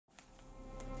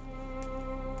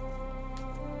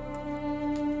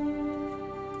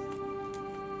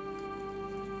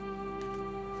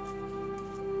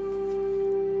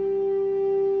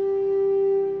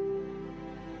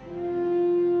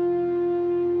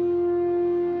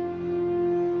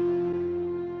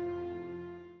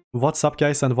What's up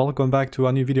guys and welcome back to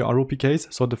a new video on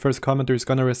Roatpkz. So the first commenter is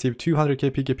gonna receive 200k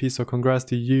PKP, so congrats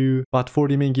to you. But for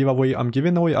the main giveaway, I'm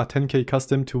giving away a 10k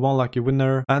custom to one lucky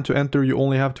winner. And to enter, you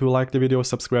only have to like the video,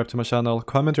 subscribe to my channel,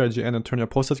 comment your IGN and turn your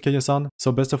post notifications on.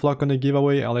 So best of luck on the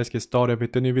giveaway and let's get started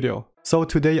with the new video. So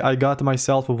today I got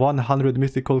myself 100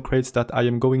 mythical crates that I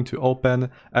am going to open.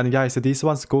 And guys, these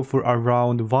ones go for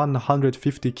around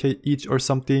 150k each or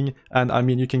something. And I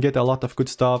mean, you can get a lot of good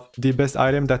stuff. The best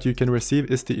item that you can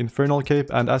receive is the Infernal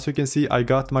Cape, and as you can see I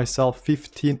got myself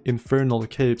 15 Infernal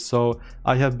Capes, so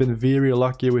I have been very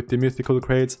lucky with the mythical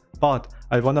crates, but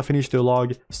I wanna finish the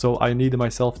log, so I need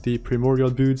myself the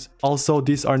primordial boots. Also,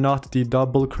 these are not the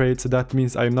double crates, that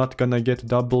means I'm not gonna get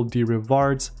double the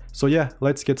rewards. So yeah,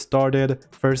 let's get started.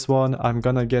 First one, I'm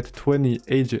gonna get 20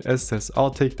 AGSs,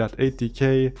 I'll take that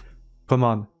 80k. Come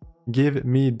on, give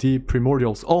me the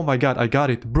primordials. Oh my god, I got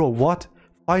it, bro, what?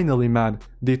 Finally, man,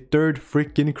 the third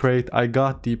freaking crate, I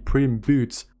got the prim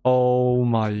boots. Oh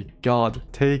my god,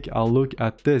 take a look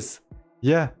at this.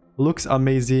 Yeah, looks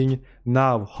amazing.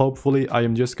 Now, hopefully, I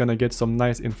am just gonna get some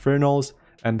nice infernals,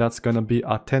 and that's gonna be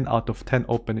a 10 out of 10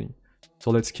 opening.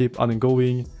 So let's keep on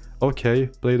going. Okay,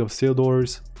 Blade of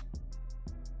Sealdors.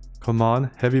 Come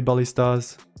on, heavy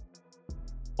ballistas.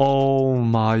 Oh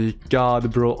my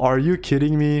god, bro, are you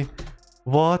kidding me?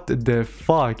 What the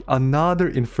fuck? Another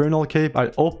Infernal Cape?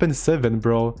 I opened 7,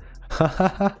 bro.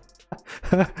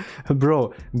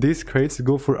 Bro, these crates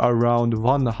go for around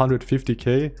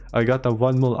 150k. I got a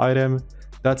 1 mil item.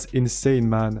 That's insane,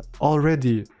 man.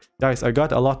 Already. Guys, I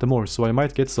got a lot more, so I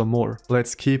might get some more.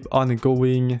 Let's keep on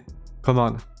going. Come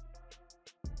on.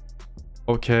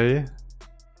 Okay.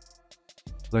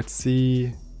 Let's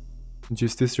see.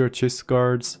 Justiciar chest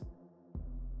guards.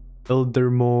 Elder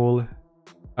Mole.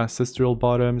 Ancestral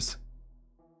bottoms.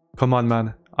 Come on,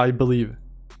 man. I believe.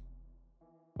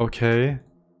 Okay.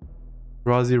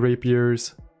 Grazi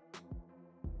rapiers.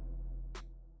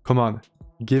 Come on.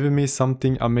 Give me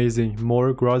something amazing.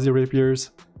 More Grazi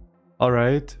rapiers.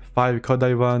 Alright. 5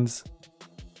 Kodai ones.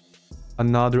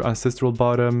 Another ancestral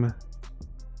bottom.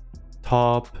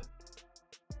 Top.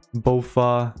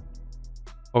 Bofa.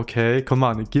 Okay. Come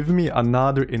on. Give me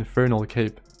another Infernal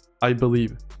Cape. I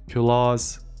believe.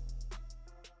 Kulas.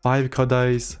 5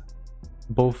 Kodais,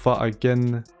 Bofa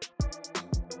again.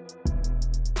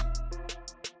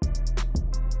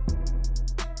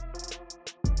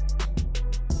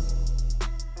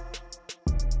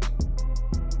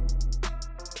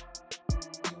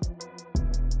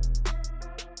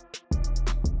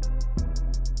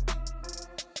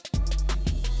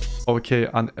 Okay,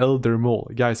 an Elder Mole.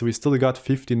 Guys, we still got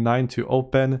 59 to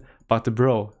open. But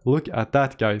bro, look at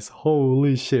that, guys.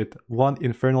 Holy shit. 1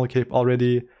 Infernal Cape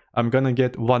already. I'm gonna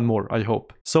get 1 more, I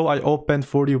hope. So I opened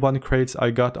 41 crates.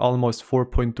 I got almost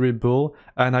 4.3 bill.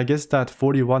 And I guess that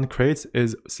 41 crates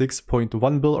is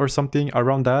 6.1 bill or something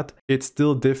around that. It's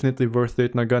still definitely worth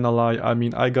it, not gonna lie. I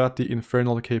mean, I got the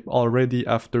Infernal Cape already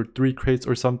after 3 crates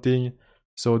or something.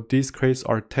 So these crates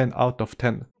are 10 out of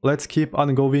 10. Let's keep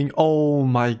on going. Oh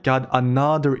my god,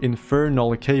 another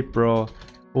Infernal Cape, bro.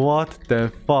 What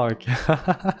the fuck?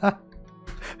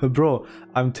 Bro,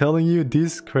 I'm telling you,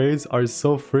 these crates are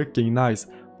so freaking nice.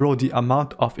 Bro, the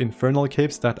amount of Infernal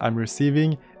Capes that I'm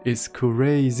receiving is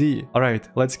crazy. Alright,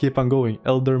 let's keep on going.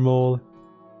 Elder Mole.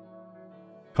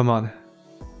 Come on.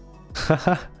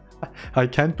 I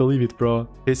can't believe it, bro.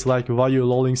 It's like while you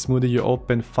lolling smoothie, you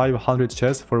open 500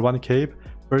 chests for 1 cape.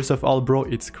 First of all, bro,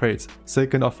 it's crates.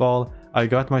 Second of all, I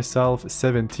got myself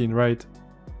 17, right?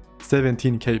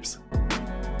 17 capes.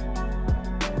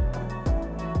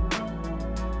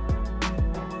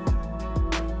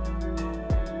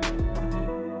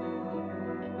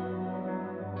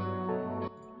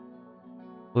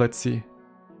 Let's see.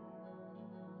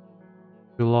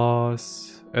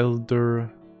 Glass,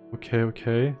 Elder.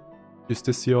 Okay.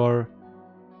 Justiciar.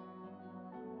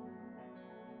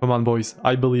 Come on, boys.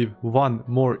 I believe 1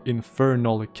 more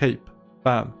Infernal Cape.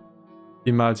 Bam.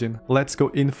 Imagine. Let's go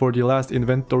in for the last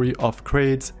inventory of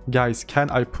crates. Guys,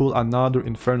 can I pull another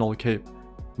Infernal Cape?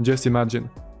 Just imagine.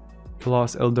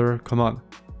 Class Elder. Come on.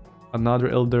 Another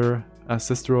Elder.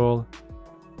 Ancestral.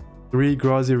 3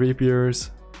 Grazi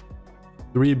rapiers.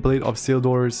 3 Blade of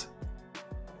Sealdors.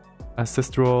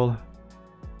 Ancestral.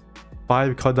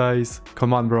 5 Kodais.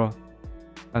 Come on, bro.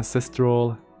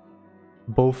 Ancestral.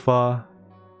 Bofa.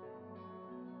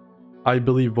 I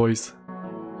believe, boys.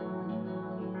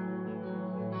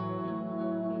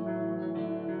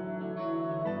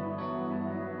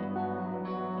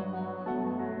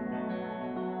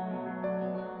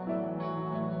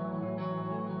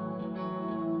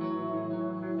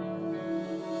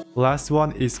 Last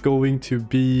one is going to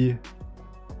be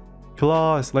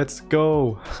Claws, let's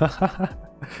go.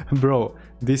 Bro,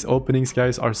 these openings,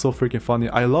 guys, are so freaking funny.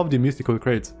 I love the mythical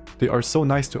crates. They are so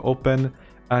nice to open.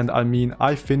 And I mean,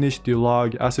 I finished the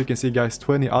log. As you can see, guys,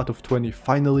 20 out of 20.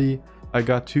 Finally, I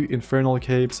got 2 infernal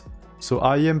capes. So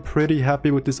I am pretty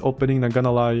happy with this opening, not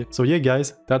gonna lie. So yeah,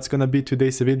 guys, that's gonna be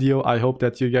today's video. I hope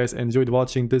that you guys enjoyed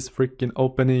watching this freaking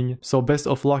opening. So best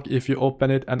of luck if you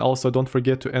open it. And also don't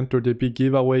forget to enter the big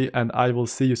giveaway. And I will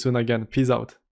see you soon again. Peace out.